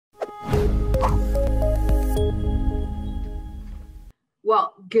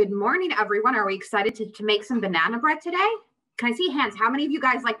Well, good morning, everyone. Are we excited to make some banana bread today? Can I see hands? How many of you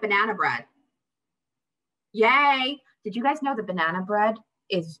guys like banana bread? Yay. Did you guys know that banana bread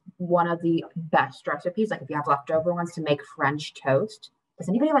is one of the best recipes? Like if you have leftover ones to make French toast. Does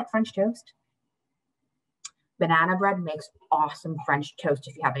anybody like French toast? Banana bread makes awesome French toast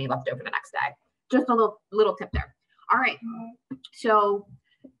if you have any left over the next day. Just a little tip there. All right. So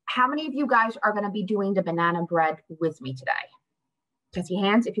how many of you guys are going to be doing the banana bread with me today? Can I see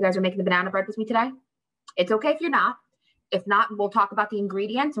hands if you guys are making the banana bread with me today? It's okay if you're not. If not, we'll talk about the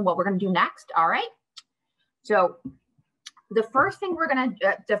ingredients and what we're going to do next. All right. So the first thing I'm going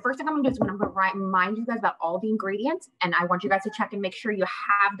to do is I'm going to remind you guys about all the ingredients, and I want you guys to check and make sure you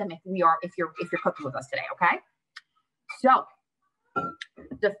have them if you're cooking with us today. Okay. So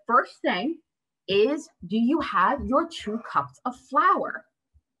the first thing is, do you have your 2 cups of flour?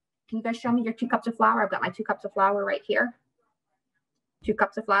 Can you guys show me your 2 cups of flour? I've got my 2 cups of flour right here. 2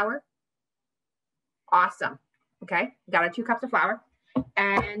 cups of flour. Awesome. Okay, got our 2 cups of flour.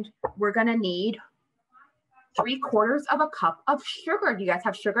 And we're gonna need 3/4 of a cup of sugar. Do you guys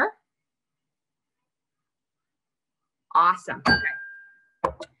have sugar? Awesome.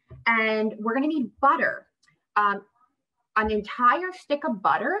 Okay. And we're gonna need butter. An entire stick of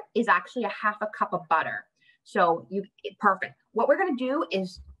butter is actually 1/2 cup of butter. So perfect. What we're gonna do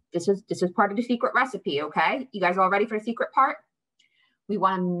is, this is part of the secret recipe, okay? You guys all ready for the secret part? We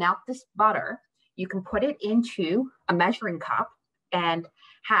wanna melt this butter. You can put it into a measuring cup and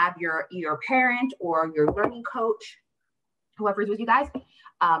have your parent or your learning coach, whoever's with you guys,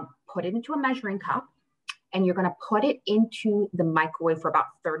 put it into a measuring cup, and you're gonna put it into the microwave for about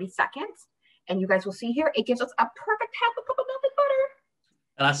 30 seconds. And you guys will see here, it gives us a perfect 1/2 cup of melted butter.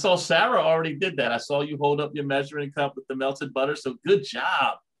 And I saw Sarah already did that. I saw you hold up your measuring cup with the melted butter. So good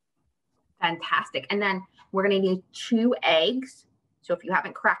job. Fantastic. And then we're gonna need 2 eggs. So if you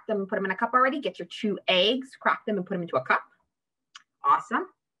haven't cracked them and put them in a cup already, get your 2 eggs, crack them and put them into a cup. Awesome.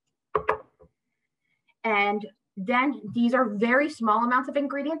 And then these are very small amounts of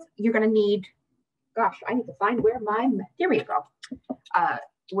ingredients. You're gonna need, gosh, I need to find where here we go.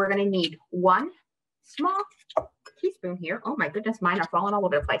 We're gonna need 1 small teaspoon here. Oh my goodness, mine are falling all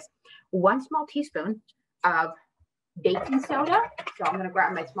over the place. 1 small teaspoon of baking soda. So I'm gonna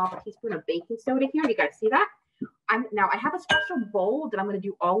grab my small teaspoon of baking soda here. You guys see that? Now I have a special bowl that I'm gonna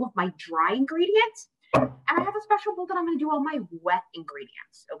do all of my dry ingredients. And I have a special bowl that I'm gonna do all my wet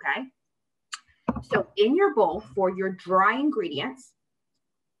ingredients, okay? So in your bowl for your dry ingredients,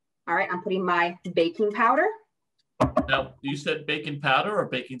 all right, I'm putting my baking powder. Now, you said baking powder or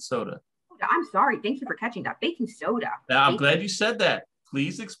baking soda? I'm sorry. Thank you for catching that. Baking soda. Now, I'm glad you said that.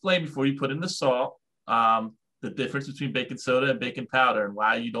 Please explain before you put in the salt, the difference between baking soda and baking powder and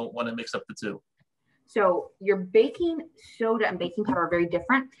why you don't want to mix up the 2. So your baking soda and baking powder are very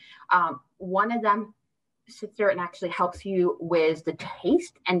different. One of them sits there and actually helps you with the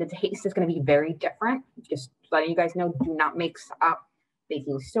taste, and the taste is going to be very different. Just letting you guys know, do not mix up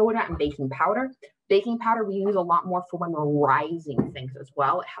baking soda and baking powder. Baking powder we use a lot more for when we're rising things as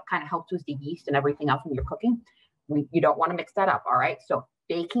well. It kind of helps with the yeast and everything else when you're cooking. You don't want to mix that up, all right? So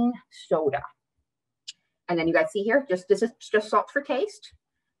baking soda. And then you guys see here, this is just salt for taste.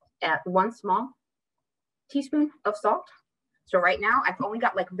 1 small teaspoon of salt. So right now I've only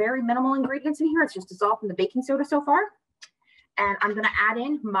got like very minimal ingredients in here. It's just the salt and the baking soda so far. And I'm gonna add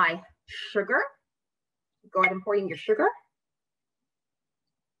in my sugar. Go ahead and pour in your sugar.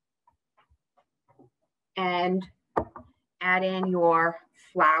 And add in your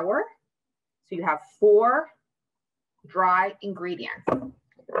flour. So you have 4 dry ingredients.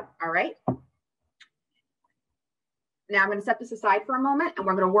 All right. Now I'm going to set this aside for a moment, and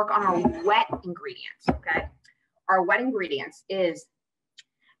we're going to work on our wet ingredients. Okay. Our wet ingredients is,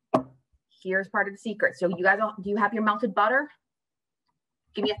 here's part of the secret. So you guys, do you have your melted butter?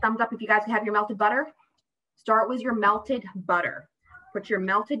 Give me a thumbs up if you guys have your melted butter. Start with your melted butter. Put your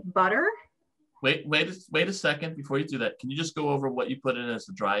melted butter. Wait a second before you do that. Can you just go over what you put in as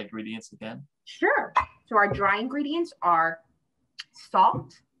the dry ingredients again? Sure. So our dry ingredients are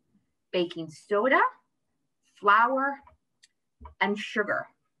salt, baking soda, flour, and sugar.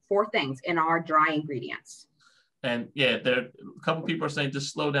 4 things in our dry ingredients. And yeah, a couple people are saying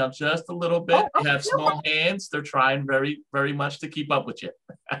just slow down just a little bit. You have small hands. They're trying very, very much to keep up with you.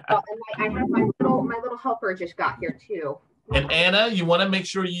 And I have my little helper just got here too. And Anna, you want to make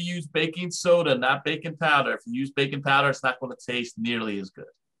sure you use baking soda, not baking powder. If you use baking powder, it's not going to taste nearly as good.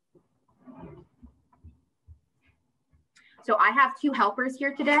 So I have 2 helpers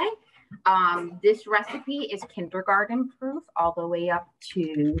here today. This recipe is kindergarten proof all the way up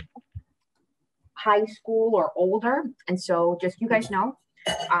to high school or older. And so just you guys know,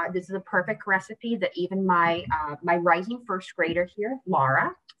 this is a perfect recipe that even my my rising first grader here,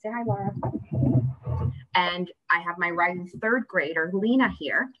 Laura, say hi, Laura. And I have my rising third grader, Lena,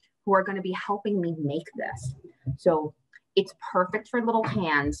 here, who are going to be helping me make this. So it's perfect for little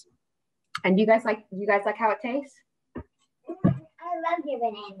hands. And you guys like how it tastes? I love your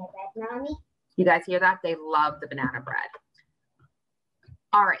banana bread, Mommy. You guys hear that? They love the banana bread.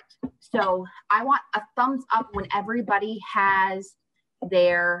 All right. So I want a thumbs up when everybody has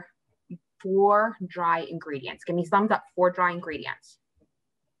their 4 dry ingredients. Give me thumbs up, 4 dry ingredients.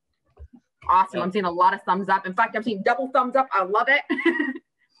 Awesome. I'm seeing a lot of thumbs up. In fact, I'm seeing double thumbs up. I love it.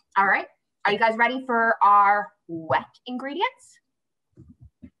 All right. Are you guys ready for our wet ingredients?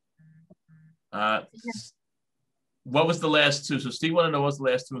 What was the last 2? So Steve wanted to know what's the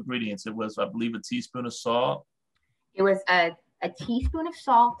last 2 ingredients. It was, I believe, a teaspoon of salt. It was a teaspoon of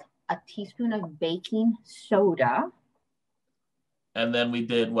salt, a teaspoon of baking soda. And then we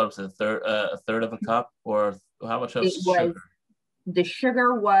did, what was it, a third of a cup? Or how much of sugar? The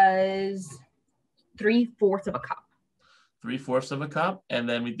sugar was 3/4 of a cup. 3/4 of a cup. And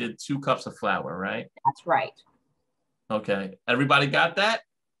then we did 2 cups of flour, right? That's right. Okay. Everybody got that?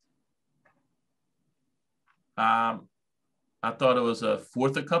 I thought it was a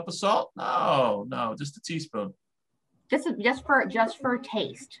 1/4 a cup of salt. No, just a teaspoon. Just for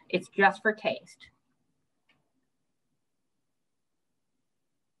taste. It's just for taste.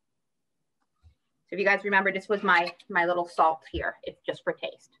 So if you guys remember, this was my little salt here. It's just for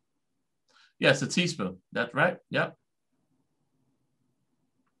taste. Yes, a teaspoon. That's right. Yep.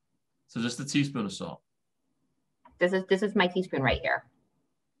 So just a teaspoon of salt. This is my teaspoon right here.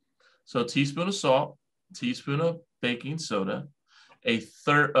 So a teaspoon of salt, teaspoon of baking soda, a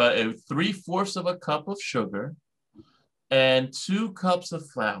 3/4 of a cup of sugar, and 2 cups of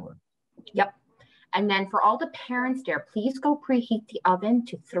flour. Yep. And then for all the parents there, please go preheat the oven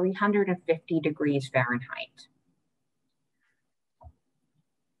to 350 degrees Fahrenheit.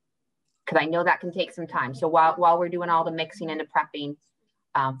 Because I know that can take some time. So while we're doing all the mixing and the prepping,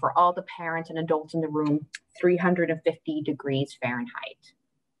 for all the parents and adults in the room, 350 degrees Fahrenheit.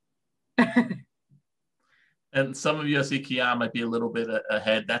 And some of you, I see Kian might be a little bit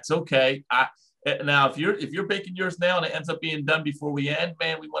ahead. That's okay. Now, if you're baking yours now and it ends up being done before we end,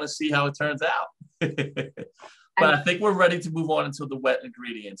 man, we want to see how it turns out. But I think we're ready to move on into the wet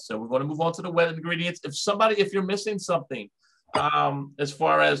ingredients. So we're going to move on to the wet ingredients. If you're missing something, as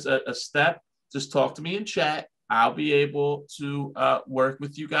far as a step, just talk to me in chat. I'll be able to work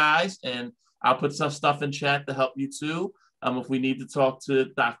with you guys, and I'll put some stuff in chat to help you too. If we need to talk to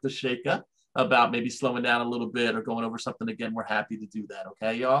Dr. Shaikha about maybe slowing down a little bit or going over something again, we're happy to do that.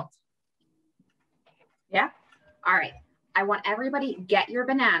 Okay, y'all? Yeah. All right. I want everybody get your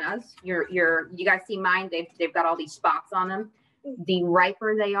bananas. You guys see mine? They've got all these spots on them. The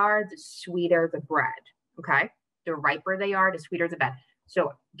riper they are, the sweeter the bread. Okay. The riper they are, the sweeter the bread.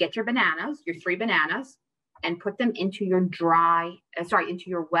 So get your bananas, your 3 bananas, and put them into your into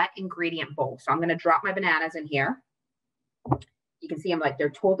your wet ingredient bowl. So I'm going to drop my bananas in here. You can see them like they're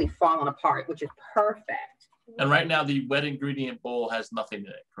totally falling apart, which is perfect. And right now the wet ingredient bowl has nothing in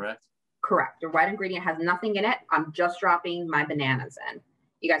it, correct? Correct. The wet ingredient has nothing in it. I'm just dropping my bananas in.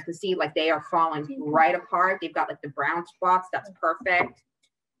 You guys can see like they are falling right apart. They've got like the brown spots. That's perfect.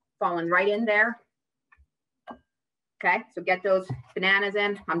 Falling right in there. Okay, so get those bananas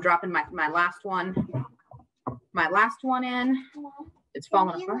in. I'm dropping my last one. My last one in. It's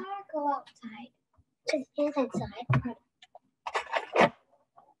falling apart. Go outside. Just stand outside.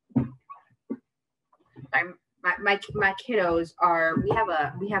 My kiddos are.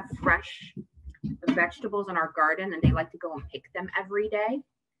 We have fresh vegetables in our garden, and they like to go and pick them every day.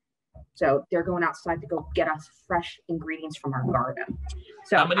 So they're going outside to go get us fresh ingredients from our garden.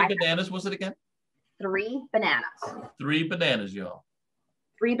 So how many bananas was it again? 3 bananas. 3 bananas, y'all.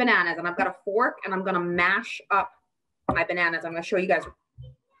 3 bananas, and I've got a fork, and I'm gonna mash up my bananas. I'm gonna show you guys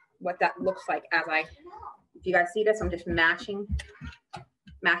what that looks like as if you guys see this, I'm just mashing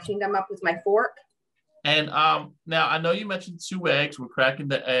them up with my fork. And now I know you mentioned 2 eggs. We're cracking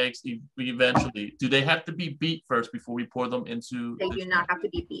the eggs eventually. Do they have to be beat first before we pour them into? They do not have to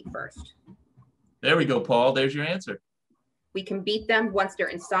be beat first. There we go, Paul. There's your answer. We can beat them once they're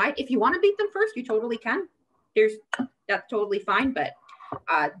inside. If you want to beat them first, you totally can. That's totally fine. But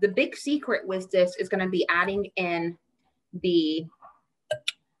the big secret with this is going to be adding in the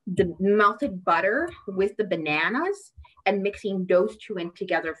melted butter with the bananas and mixing those 2 in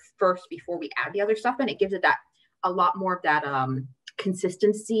together first before we add the other stuff. And it gives it a lot more of that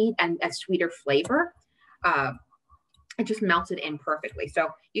consistency and a sweeter flavor. it just melted in perfectly. So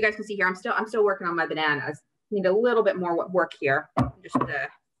you guys can see here, I'm still working on my bananas. Need a little bit more work here. Just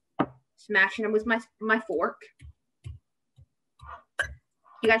smashing them with my fork.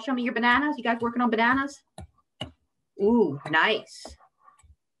 You guys show me your bananas. You guys working on bananas? Ooh, nice.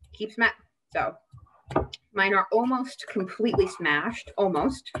 Keep smash. So mine are almost completely smashed,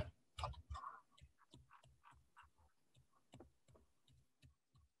 almost.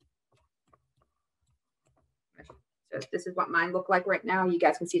 So this is what mine look like right now. You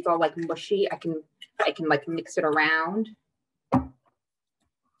guys can see it's all like mushy. I can like mix it around.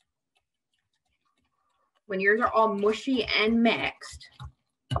 When yours are all mushy and mixed,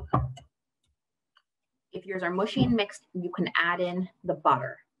 if yours are mushy and mixed, you can add in the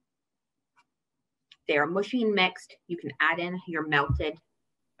butter. If they are mushy and mixed, you can add in your melted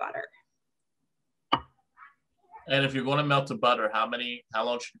butter. And if you're going to melt the butter, how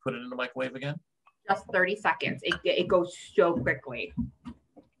long should you put it in the microwave again? Just 30 seconds. It goes so quickly.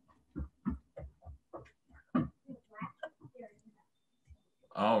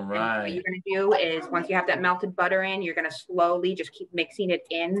 All right. And what you're going to do is once you have that melted butter in, you're going to slowly just keep mixing it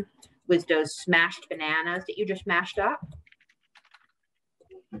in with those smashed bananas that you just mashed up.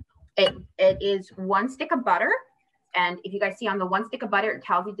 It is 1 stick of butter. And if you guys see on the 1 stick of butter, it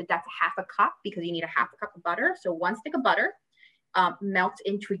tells you that that's a 1/2 cup because you need a 1/2 cup of butter. So 1 stick of butter melts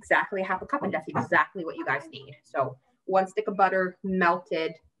into exactly a 1/2 cup, and that's exactly what you guys need. So 1 stick of butter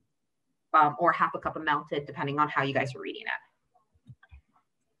melted or 1/2 cup of melted, depending on how you guys are reading it.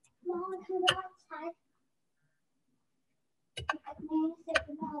 Mom, can you go outside? I can't sit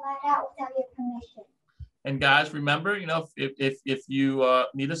the ball right out without your permission. And guys, remember, you know, if you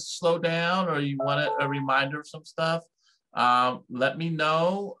need us to slow down or you want a reminder of some stuff, let me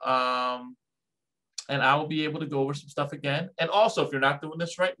know, and I will be able to go over some stuff again. And also, if you're not doing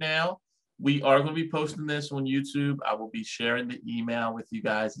this right now, we are going to be posting this on YouTube. I will be sharing the email with you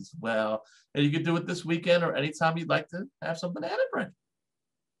guys as well. And you can do it this weekend or anytime you'd like to have some banana bread.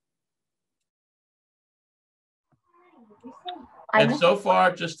 And so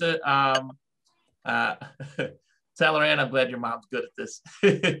far, just to tell her, Ann, I'm glad your mom's good at this.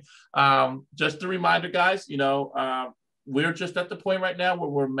 Just a reminder, guys, you know, we're just at the point right now where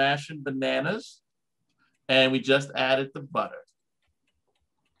we're mashing bananas and we just added the butter.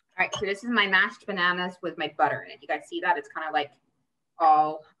 All right, so this is my mashed bananas with my butter in it. You guys see that? It's kind of like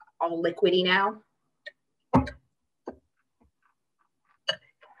all liquidy now.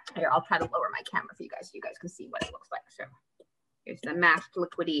 Here, I'll try to lower my camera for you guys so you guys can see what it looks like. So here's the mashed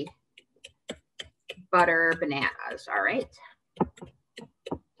liquidy butter bananas. All right.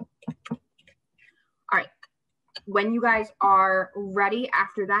 All right. When you guys are ready,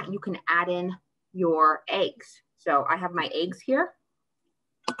 after that, you can add in your eggs. So I have my eggs here.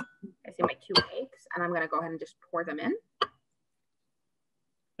 I see my 2 eggs, and I'm going to go ahead and just pour them in.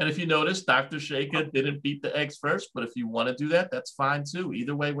 And if you notice, Dr. Shaikha didn't beat the eggs first, but if you want to do that, that's fine too.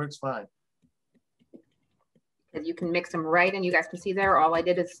 Either way works fine. Because you can mix them right in. You guys can see there, all I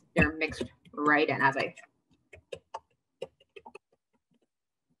did is they're mixed right in as I.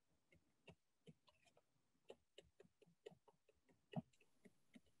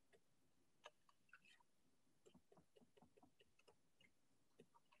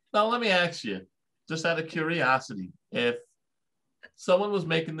 Now, let me ask you, just out of curiosity, if someone was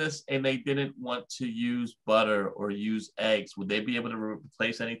making this and they didn't want to use butter or use eggs, would they be able to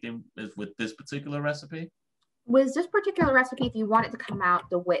replace anything with this particular recipe? With this particular recipe, if you want it to come out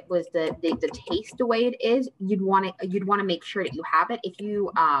the way was the taste the way it is, you'd want to make sure that you have it. If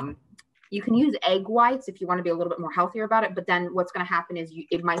you you can use egg whites if you want to be a little bit more healthier about it, but then what's going to happen is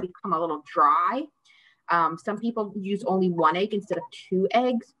it might become a little dry. Some people use only 1 egg instead of 2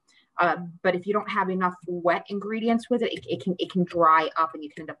 eggs. But if you don't have enough wet ingredients with it, it can dry up and you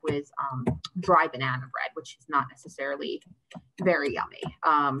can end up with dry banana bread, which is not necessarily very yummy.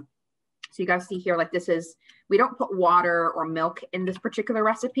 So you guys see here, like this is, we don't put water or milk in this particular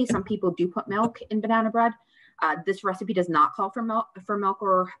recipe. Some people do put milk in banana bread. This recipe does not call for milk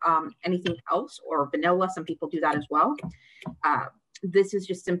or anything else, or vanilla. Some people do that as well. This is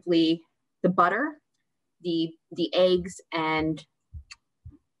just simply the butter, the eggs, and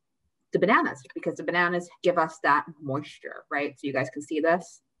the bananas, because the bananas give us that moisture, right? So you guys can see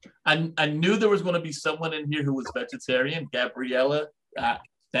this. I knew there was going to be someone in here who was vegetarian. Gabriella,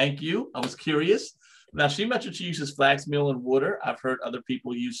 thank you. I was curious. Now, she mentioned she uses flax meal and water. I've heard other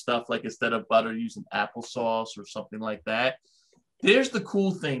people use stuff like instead of butter, using applesauce or something like that. There's the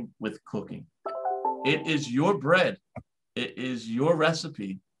cool thing with cooking. It is your bread. It is your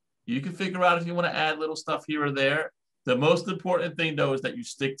recipe. You can figure out if you want to add little stuff here or there. The most important thing, though, is that you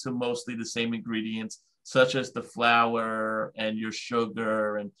stick to mostly the same ingredients such as the flour and your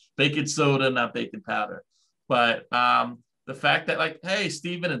sugar and baking soda, not baking powder. But the fact that like, hey,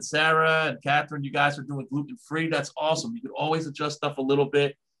 Stephen and Sarah and Catherine, you guys are doing gluten-free, that's awesome. You can always adjust stuff a little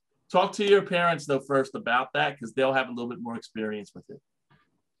bit. Talk to your parents though first about that, because they'll have a little bit more experience with it.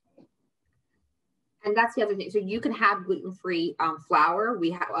 And that's the other thing. So you can have gluten-free flour.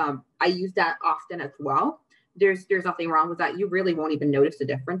 We have, I use that often as well. There's nothing wrong with that. You really won't even notice the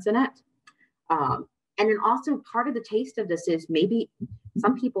difference in it. And then also part of the taste of this is maybe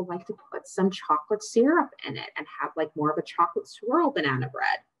some people like to put some chocolate syrup in it and have like more of a chocolate swirl banana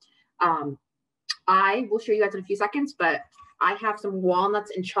bread. I will show you guys in a few seconds, but I have some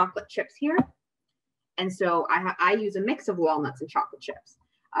walnuts and chocolate chips here. And so I use a mix of walnuts and chocolate chips.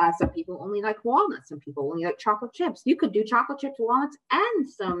 Some people only like walnuts. Some people only like chocolate chips. You could do chocolate chips, walnuts, and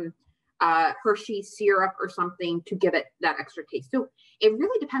some Hershey syrup or something to give it that extra taste. So it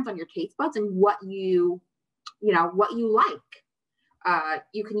really depends on your taste buds and what you like.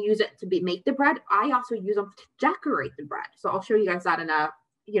 You can use it to make the bread. I also use them to decorate the bread. So I'll show you guys that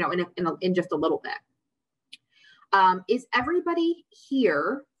in just a little bit. Is everybody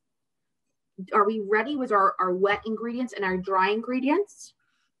here? Are we ready with our wet ingredients and our dry ingredients?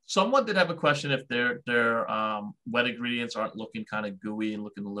 Someone did have a question if their wet ingredients aren't looking kind of gooey and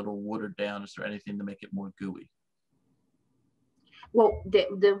looking a little watered down. Is there anything to make it more gooey? Well,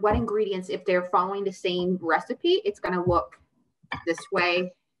 the wet ingredients, if they're following the same recipe, it's going to look this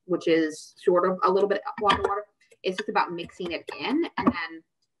way, which is sort of a little bit water. It's just about mixing it in, and then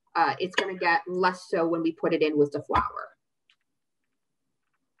it's going to get less so when we put it in with the flour.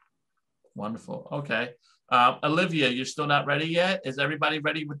 Wonderful. Okay. Olivia, you're still not ready yet? Is everybody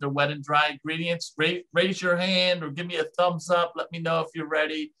ready with their wet and dry ingredients? Raise your hand or give me a thumbs up. Let me know if you're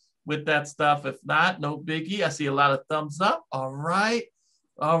ready with that stuff. If not, no biggie. I see a lot of thumbs up. All right.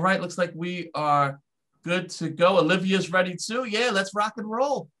 All right. Looks like we are good to go. Olivia's ready too. Yeah, let's rock and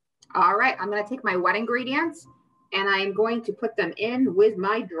roll. All right. I'm going to take my wet ingredients and I'm going to put them in with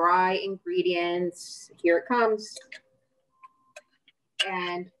my dry ingredients. Here it comes.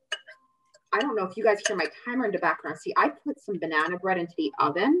 And I don't know if you guys hear my timer in the background. See, I put some banana bread into the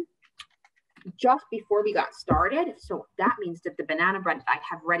oven just before we got started. So that means that the banana bread that I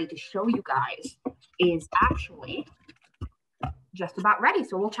have ready to show you guys is actually just about ready.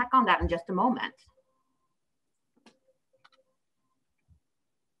 So we'll check on that in just a moment.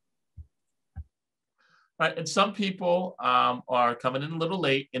 Right, and some people are coming in a little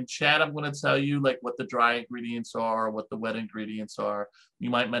late. In chat, I'm going to tell you like what the dry ingredients are, what the wet ingredients are. You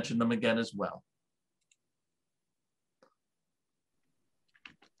might mention them again as well.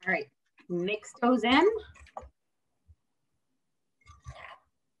 All right, mix those in.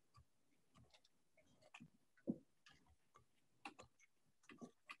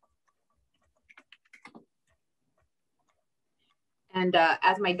 And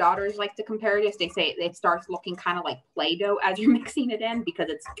as my daughters like to compare this, they say it starts looking kind of like Play-Doh as you're mixing it in because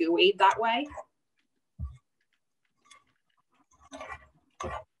it's gooey that way. So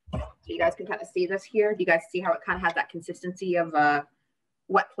you guys can kind of see this here. Do you guys see how it kind of has that consistency of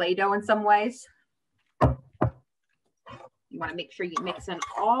wet Play-Doh in some ways? You want to make sure you mix in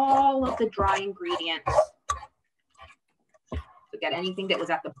all of the dry ingredients. So get anything that was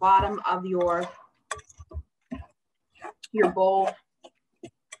at the bottom of your bowl.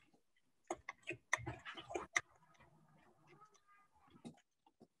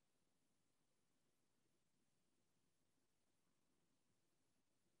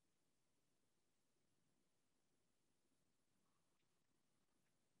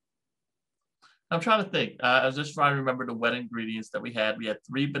 I'm trying to think. I was just trying to remember the wet ingredients that we had. We had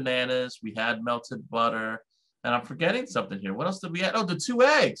 3 bananas. We had melted butter. And I'm forgetting something here. What else did we add? Oh, the 2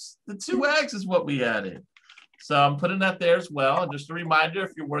 eggs. The 2 eggs is what we added. So I'm putting that there as well. And just a reminder,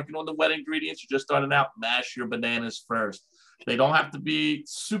 if you're working on the wet ingredients, you're just starting out, mash your bananas first. They don't have to be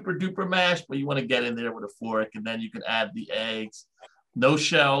super duper mashed, but you want to get in there with a fork, and then you can add the eggs. No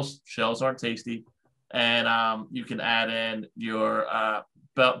shells. Shells aren't tasty. And you can add in your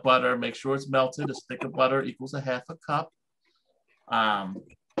butter. Make sure it's melted. A stick of butter equals a half a cup. And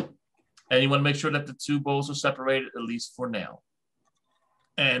you want to make sure that the 2 bowls are separated, at least for now.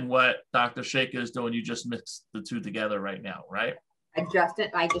 And what Dr. Shaikha is doing, you just mix the 2 together right now, right? I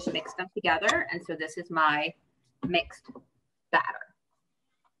just mixed them together. And so this is my mixed batter.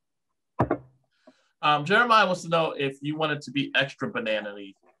 Jeremiah wants to know if you want it to be extra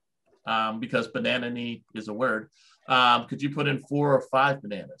banana-y, because banana-y is a word. Could you put in 4 or 5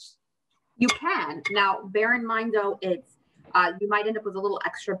 bananas? You can. Now, bear in mind, though, it's you might end up with a little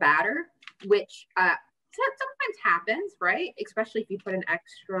extra batter, which sometimes happens, right? Especially if you put in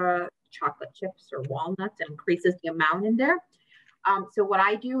extra chocolate chips or walnuts, it increases the amount in there. So what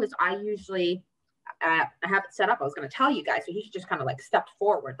I do is I usually, I have it set up. I was going to tell you guys, so you should just kind of like step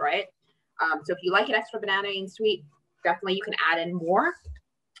forward, right? So if you like it extra banana and sweet, definitely you can add in more.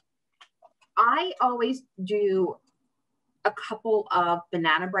 I always do a couple of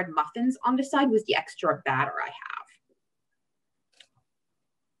banana bread muffins on the side with the extra batter I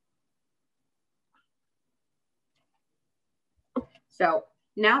have. So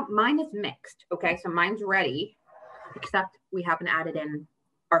now mine is mixed. Okay, so mine's ready, except we haven't added in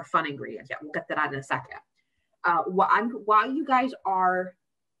our fun ingredients yet. We'll get that out in a second. While you guys are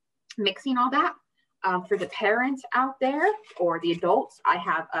mixing all that, for the parents out there or the adults, I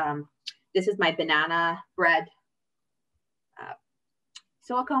have, this is my banana bread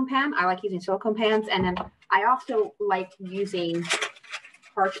silicone pan. I like using silicone pans. And then I also like using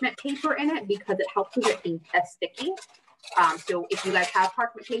parchment paper in it because it helps with it being sticky. So if you guys have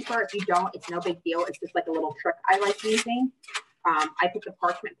parchment paper, if you don't, it's no big deal. It's just like a little trick I like using. I put the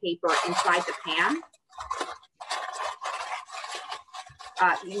parchment paper inside the pan.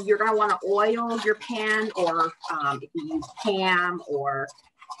 You're going to want to oil your pan, or if you use ham, or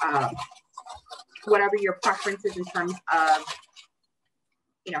whatever your preference is in terms of,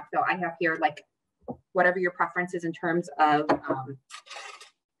 you know, so I have here like whatever your preference is in terms of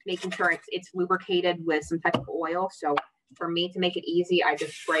making sure it's lubricated with some type of oil. So for me to make it easy, I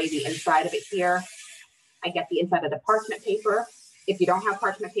just spray the inside of it here. I get the inside of the parchment paper. If you don't have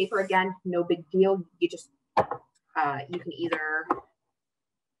parchment paper, again, no big deal. You just, you can either,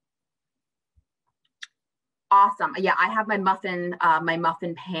 awesome. Yeah, I have my muffin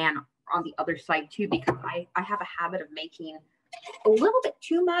pan on the other side too, because I have a habit of making a little bit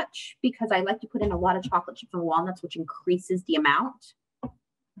too much because I like to put in a lot of chocolate chips and walnuts, which increases the amount.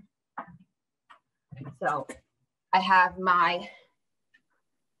 So I have my,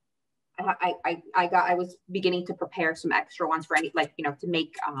 I was beginning to prepare some extra ones for any, like, you know, to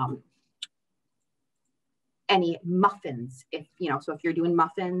make any muffins. If, you know, so if you're doing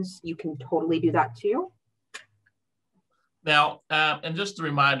muffins, you can totally do that too. Now, and just a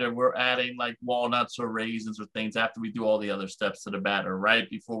reminder, we're adding like walnuts or raisins or things after we do all the other steps to the batter, right?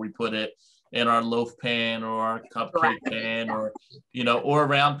 Before we put it in our loaf pan or our cupcake pan, or, you know, or a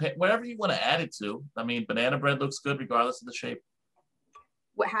round pan, whatever you want to add it to. I mean, banana bread looks good regardless of the shape.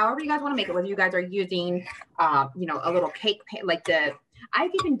 However you guys want to make it, whether you guys are using, you know, a little cake pan, like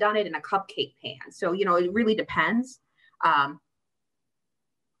I've even done it in a cupcake pan. So, you know, it really depends. You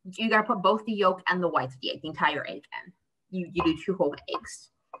got to put both the yolk and the whites of the egg, the entire egg in. You do 2 whole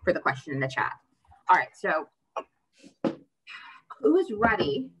eggs for the question in the chat. All right, so who is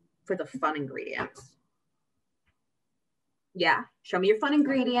ready for the fun ingredients? Yeah, show me your fun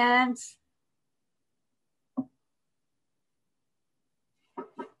ingredients.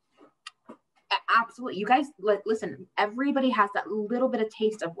 Absolutely. You guys, listen, everybody has that little bit of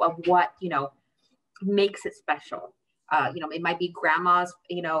taste of what, you know, makes it special. You know, it might be grandma's,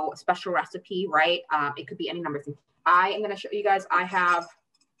 you know, special recipe, right? It could be any number of things. I am going to show you guys, I have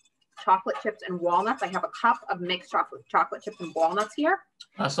chocolate chips and walnuts. I have a cup of mixed chocolate chips and walnuts here.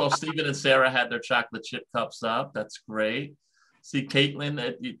 I saw Stephen and Sarah had their chocolate chip cups up. That's great. See,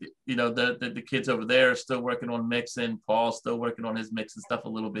 Caitlin, you know, the kids over there are still working on mixing. Paul's still working on his mixing stuff a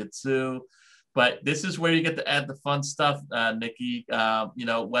little bit too. But this is where you get to add the fun stuff, Nikki. You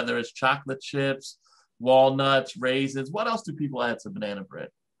know, whether it's chocolate chips, walnuts, raisins. What else do people add to banana bread?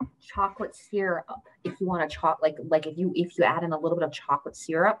 Chocolate syrup. If you want to like if you add in a little bit of chocolate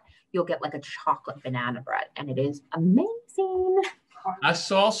syrup, you'll get like a chocolate banana bread, and it is amazing. I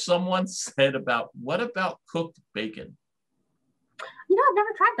saw someone said what about cooked bacon? You know, I've never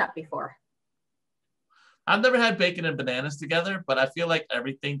tried that before. I've never had bacon and bananas together, but I feel like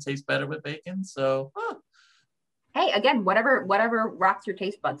everything tastes better with bacon. So, hey, again, whatever rocks your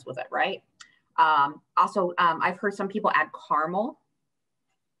taste buds with it, right? Also, I've heard some people add caramel.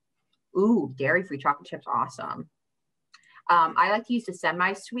 Ooh, dairy-free chocolate chips, awesome. I like to use the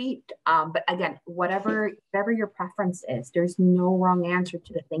semi-sweet, but again, whatever your preference is, there's no wrong answer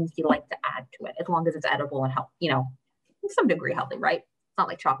to the things you like to add to it, as long as it's edible and healthy, you know, to some degree healthy, right? It's not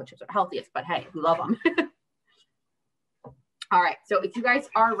like chocolate chips are healthiest, but hey, we love them. All right, so if you guys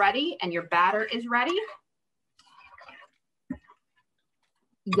are ready and your batter is ready,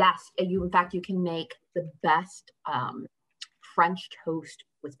 yes, in fact, you can make the best French toast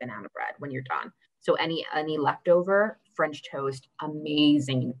with banana bread when you're done. So any leftover French toast,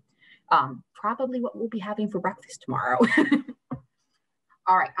 amazing. Probably what we'll be having for breakfast tomorrow.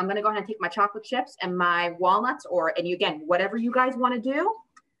 All right, I'm gonna go ahead and take my chocolate chips and my walnuts, and again, whatever you guys wanna do.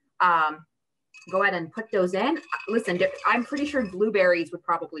 go ahead and put those in. Listen, I'm pretty sure blueberries would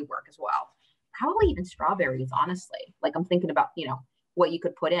probably work as well. Probably even strawberries, honestly. Like I'm thinking about, you know, what you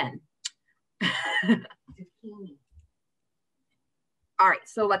could put in. All right,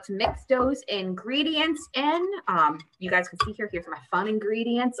 so let's mix those ingredients in. You guys can see here, here's my fun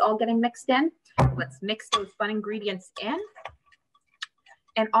ingredients all getting mixed in. Let's mix those fun ingredients in.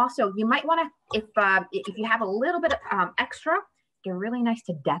 And also, you might want to, if you have a little bit of extra, they're really nice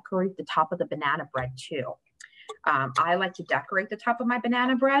to decorate the top of the banana bread too. I like to decorate the top of my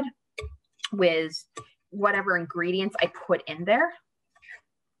banana bread with whatever ingredients I put in there.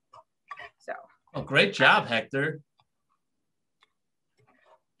 So. Oh, great job, Hector.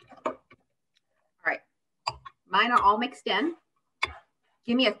 All right, mine are all mixed in.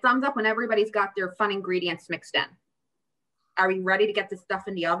 Give me a thumbs up when everybody's got their fun ingredients mixed in. Are we ready to get this stuff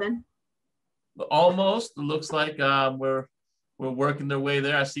in the oven? Almost. It looks like we're working their way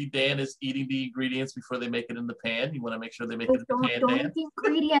there. I see Dan is eating the ingredients before they make it in the pan. You want to make sure they make it in the pan, don't Dan? eat the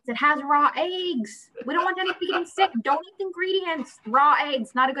ingredients. It has raw eggs. We don't want anybody getting sick. Don't eat the ingredients. Raw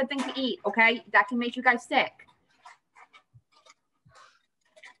eggs, not a good thing to eat, okay? That can make you guys sick.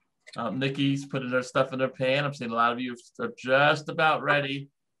 Nikki's putting her stuff in her pan. I'm seeing a lot of you are just about ready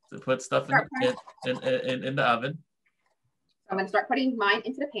to put stuff in the oven. I'm going to start putting mine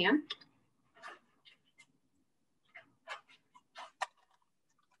into the pan.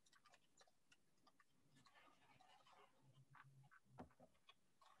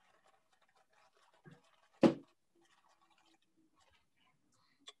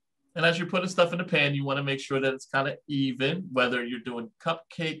 And as you're putting stuff in the pan, you want to make sure that it's kind of even, whether you're doing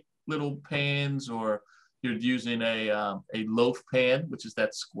cupcake little pans or you're using a loaf pan, which is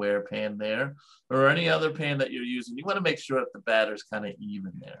that square pan there, or any other pan that you're using. You want to make sure that the batter is kind of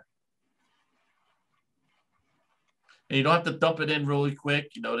even there. And you don't have to dump it in really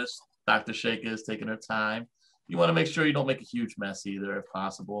quick. You notice Dr. Shaikha is taking her time. You want to make sure you don't make a huge mess either, if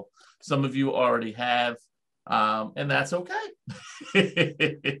possible. Some of you already have, and that's okay.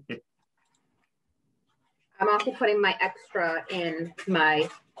 I'm also putting my extra in my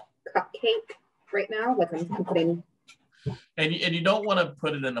cupcake right now. Like I'm putting. And you don't want to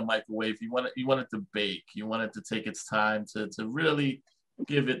put it in the microwave. You want it to bake. You want it to take its time to really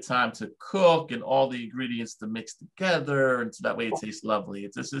give it time to cook and all the ingredients to mix together, and so that way it tastes lovely.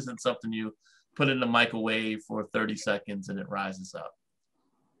 This isn't something you put in the microwave for 30 seconds and it rises up.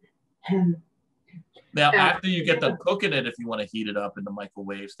 Now, after you get done cooking it, if you want to heat it up in the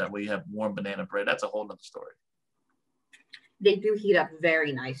microwaves, that way you have warm banana bread. That's a whole nother story. They do heat up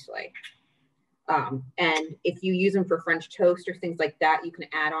very nicely. And if you use them for French toast or things like that, you can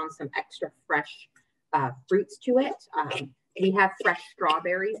add on some extra fresh fruits to it. We have fresh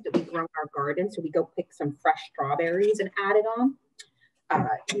strawberries that we grow in our garden, so we go pick some fresh strawberries and add it on.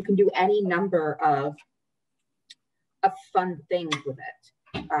 You can do any number of fun things with it.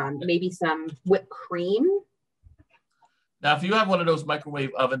 Maybe some whipped cream. Now, if you have one of those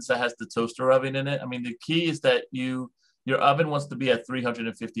microwave ovens that has the toaster oven in it, I mean, the key is that your oven wants to be at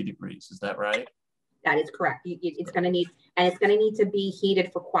 350 degrees. Is that right? That is correct. It's going to need to be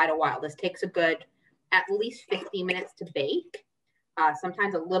heated for quite a while. This takes a good, at least 50 minutes to bake,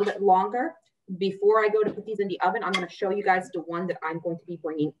 sometimes a little bit longer. Before I go to put these in the oven, I'm going to show you guys the one that I'm going to be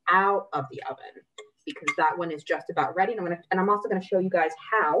bringing out of the oven, because that one is just about ready. And I'm also going to show you guys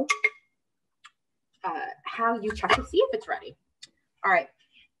how you check to see if it's ready. All right.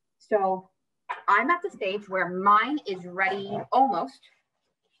 So I'm at the stage where mine is ready almost.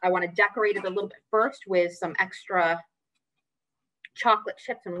 I want to decorate it a little bit first with some extra chocolate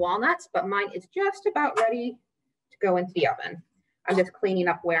chips and walnuts, but mine is just about ready to go into the oven. I'm just cleaning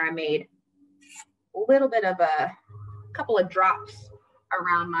up where I made a little bit of a couple of drops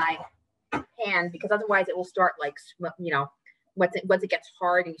around my pan, because otherwise it will start, like, you know, once it gets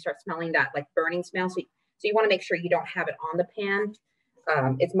hard and you start smelling that like burning smell. So you want to make sure you don't have it on the pan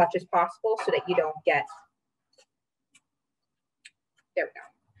as much as possible, so that you don't get. There we go.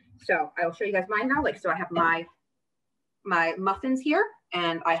 So I will show you guys mine now. So I have my muffins here,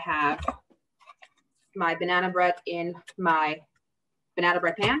 and I have my banana bread in my banana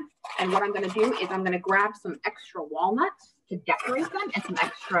bread pan. And what I'm going to do is I'm going to grab some extra walnuts to decorate them, and some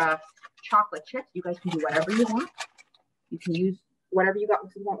extra chocolate chips. You guys can do whatever you want. You can use whatever you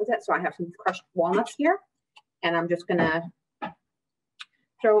want with it. So I have some crushed walnuts here, and I'm just going to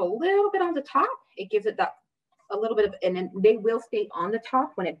throw a little bit on the top. It gives it that a little bit of, and then they will stay on the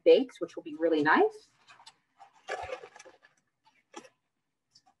top when it bakes, which will be really nice.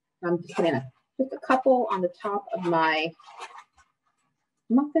 I'm just putting just a couple on the top of my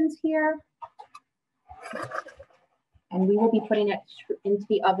muffins here. And we will be putting it into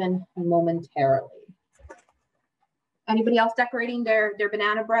the oven momentarily. Anybody else decorating their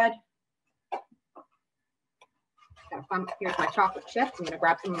banana bread? Here's my chocolate chips. I'm going to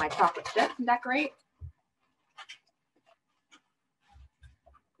grab some of my chocolate chips and decorate.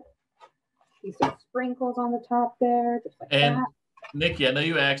 These some sprinkles on the top there, just like that. Nikki, I know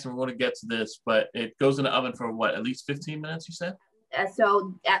you asked, and we're going to get to this, but it goes in the oven for what, at least 15 minutes, you said?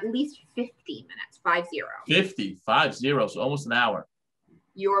 So at least 50 minutes, 50. 50, so almost an hour.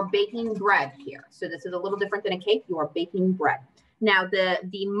 You're baking bread here. So this is a little different than a cake. You are baking bread. Now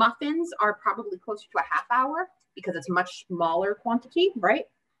the muffins are probably closer to a half hour because it's much smaller quantity, right?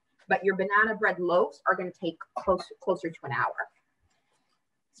 But your banana bread loaves are going to take closer to an hour.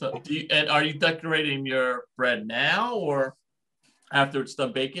 So are you decorating your bread now or after it's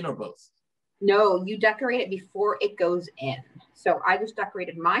done baking, or both? No, you decorate it before it goes in. So I just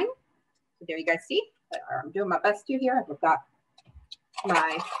decorated mine. So there you guys see. I'm doing my best to here. I've got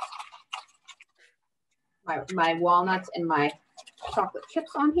my walnuts and my chocolate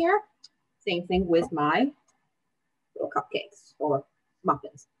chips on here. Same thing with my little cupcakes or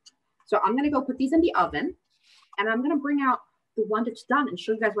muffins. So I'm going to go put these in the oven, and I'm going to bring out the one that's done and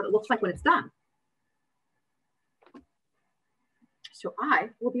show you guys what it looks like when it's done. So I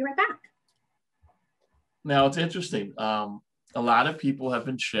will be right back. Now it's interesting. A lot of people have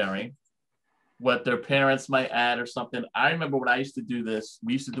been sharing what their parents might add or something. I remember when I used to do this,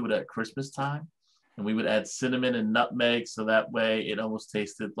 we used to do it at Christmas time, and we would add cinnamon and nutmeg, so that way it almost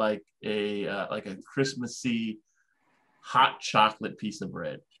tasted like a Christmassy hot chocolate piece of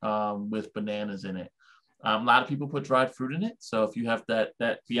bread with bananas in it. A lot of people put dried fruit in it. So if you have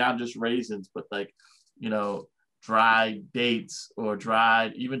that beyond just raisins, but like, you know, dried dates or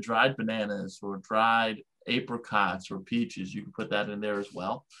even dried bananas or dried apricots or peaches, you can put that in there as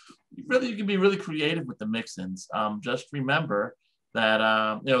well. You can be really creative with the mix-ins. Just remember that,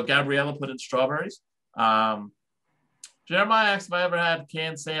 you know, Gabriella put in strawberries. Jeremiah asked if I ever had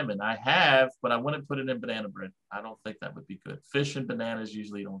canned salmon. I have, but I wouldn't put it in banana bread. I don't think that would be good. Fish and bananas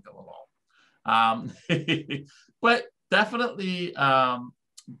usually don't go along. But definitely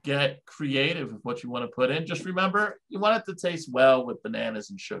get creative with what you want to put in. Just remember, you want it to taste well with bananas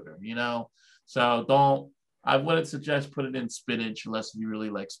and sugar, you know? So I wouldn't suggest put it in spinach unless you really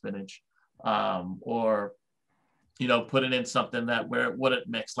like spinach, or, you know, put it in something where it wouldn't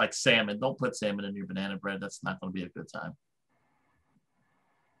mix, like salmon. Don't put salmon in your banana bread. That's not going to be a good time.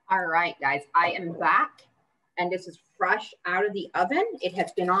 All right, guys, I am back, and this is fresh out of the oven. It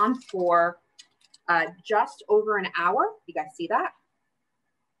has been on for just over an hour. You guys see that?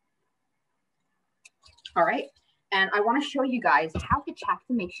 All right, and I want to show you guys how to check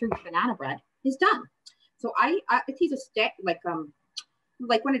to make sure your banana bread is done. So I use a stick, like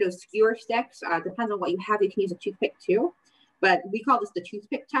one of those skewer sticks. Depends on what you have. You can use a toothpick too, but we call this the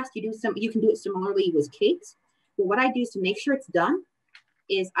toothpick test. You can do it similarly with cakes. But what I do is to make sure it's done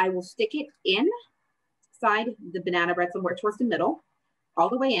is I will stick it inside the banana bread somewhere towards the middle, all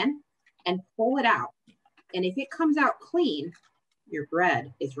the way in, and pull it out. And if it comes out clean, your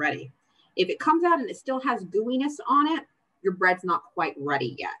bread is ready. If it comes out and it still has gooiness on it, your bread's not quite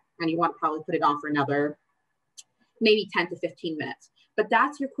ready yet. And you want to probably put it on for another maybe 10 to 15 minutes. But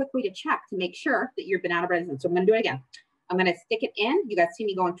that's your quick way to check to make sure that your banana bread is in. So I'm going to do it again. I'm going to stick it in. You guys see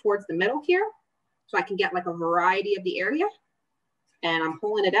me going towards the middle here, so I can get like a variety of the area. And I'm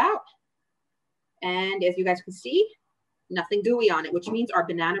pulling it out. And as you guys can see, nothing gooey on it, which means our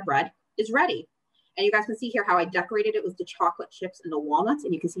banana bread is ready. And you guys can see here how I decorated it with the chocolate chips and the walnuts.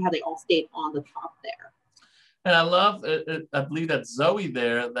 And you can see how they all stayed on the top there. And I love it. I believe that's Zoe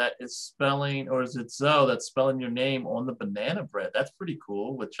there that is spelling, or is it Zoe that's spelling your name on the banana bread? That's pretty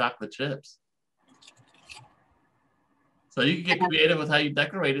cool with chocolate chips. So you can get creative with how you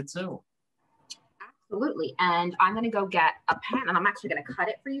decorate it too. Absolutely. And I'm going to go get a pan, and I'm actually going to cut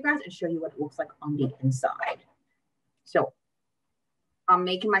it for you guys and show you what it looks like on the inside. So I'm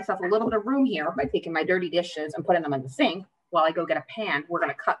making myself a little bit of room here by taking my dirty dishes and putting them in the sink while I go get a pan. We're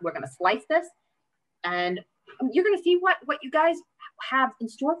going to slice this, and you're going to see what you guys have in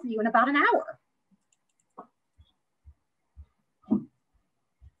store for you in about an hour.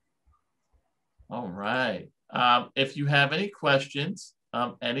 All right. If you have any questions,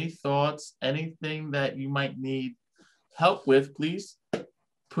 any thoughts, anything that you might need help with, please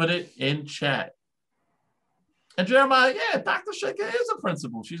put it in chat. And Jeremiah, yeah, Dr. Shaikha is a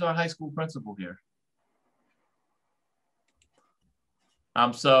principal. She's our high school principal here.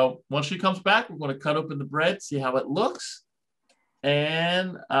 So once she comes back, we're going to cut open the bread, see how it looks.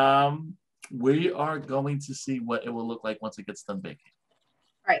 And we are going to see what it will look like once it gets done baking.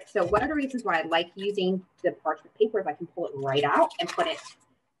 All right, so one of the reasons why I like using the parchment paper is I can pull it right out and put it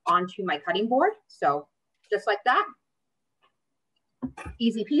onto my cutting board. So just like that,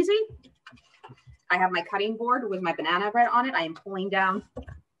 easy peasy. I have my cutting board with my banana bread on it. I am pulling down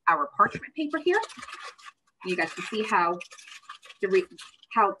our parchment paper here. You guys can see how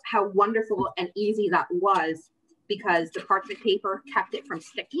wonderful and easy that was, because the parchment paper kept it from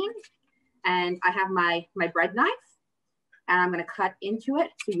sticking. And I have my bread knife, and I'm going to cut into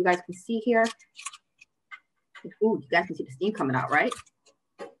it so you guys can see here. Ooh, you guys can see the steam coming out, right?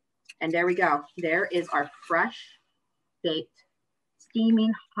 And there we go. There is our fresh baked,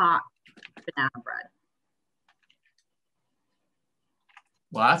 steaming hot banana bread.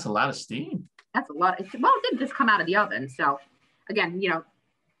 Wow, that's a lot of steam. That's a lot. Well, it didn't just come out of the oven. So again, you know,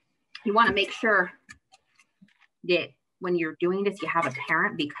 you want to make sure that when you're doing this, you have a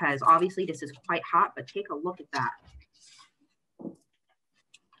parent, because obviously this is quite hot, but take a look at that.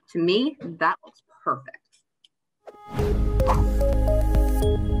 To me, that looks perfect.